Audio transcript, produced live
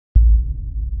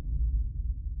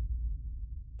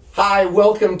Hi,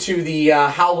 welcome to the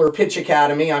Howler Pitch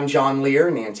Academy. I'm John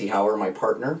Lear, Nancy Howler, my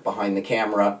partner behind the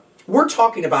camera. We're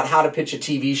talking about how to pitch a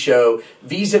TV show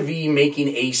vis-a-vis making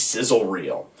a sizzle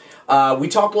reel. We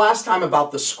talked last time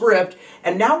about the script,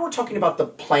 and now we're talking about the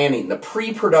planning, the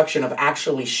pre-production of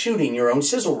actually shooting your own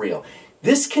sizzle reel.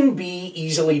 This can be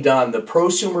easily done. The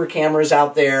prosumer cameras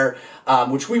out there,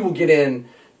 which we will get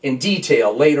in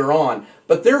detail later on,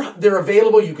 but they're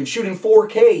available. You can shoot in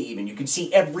 4K even. You can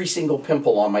see every single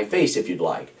pimple on my face if you'd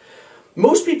like.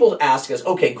 Most people ask us,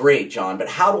 okay, great, John, but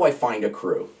how do I find a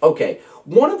crew? Okay,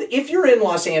 if you're in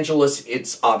Los Angeles,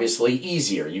 it's obviously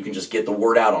easier. You can just get the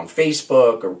word out on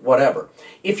Facebook or whatever.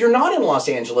 If you're not in Los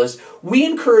Angeles, we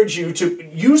encourage you to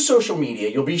use social media.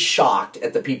 You'll be shocked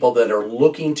at the people that are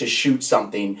looking to shoot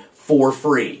something for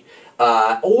free.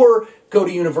 Or go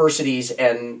to universities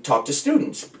and talk to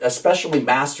students, especially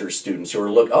master's students who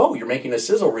are oh, you're making a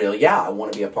sizzle reel. Yeah, I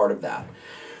want to be a part of that.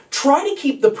 Try to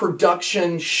keep the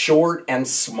production short and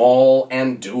small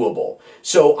and doable.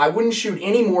 So I wouldn't shoot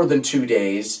any more than 2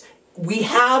 days. We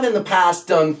have in the past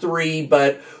done 3,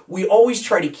 but we always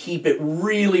try to keep it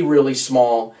really, really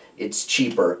small. It's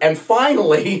cheaper. And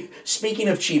finally, speaking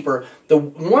of cheaper, there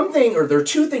are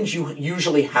 2 things you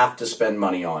usually have to spend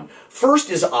money on. First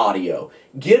is audio.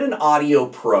 Get an audio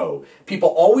pro. People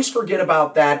always forget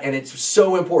about that, and it's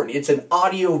so important. It's an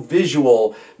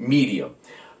audio-visual medium.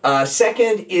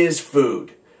 Second is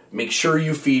food. Make sure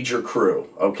you feed your crew,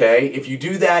 okay? If you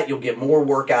do that, you'll get more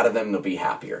work out of them. They'll be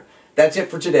happier. That's it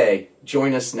for today.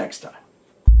 Join us next time.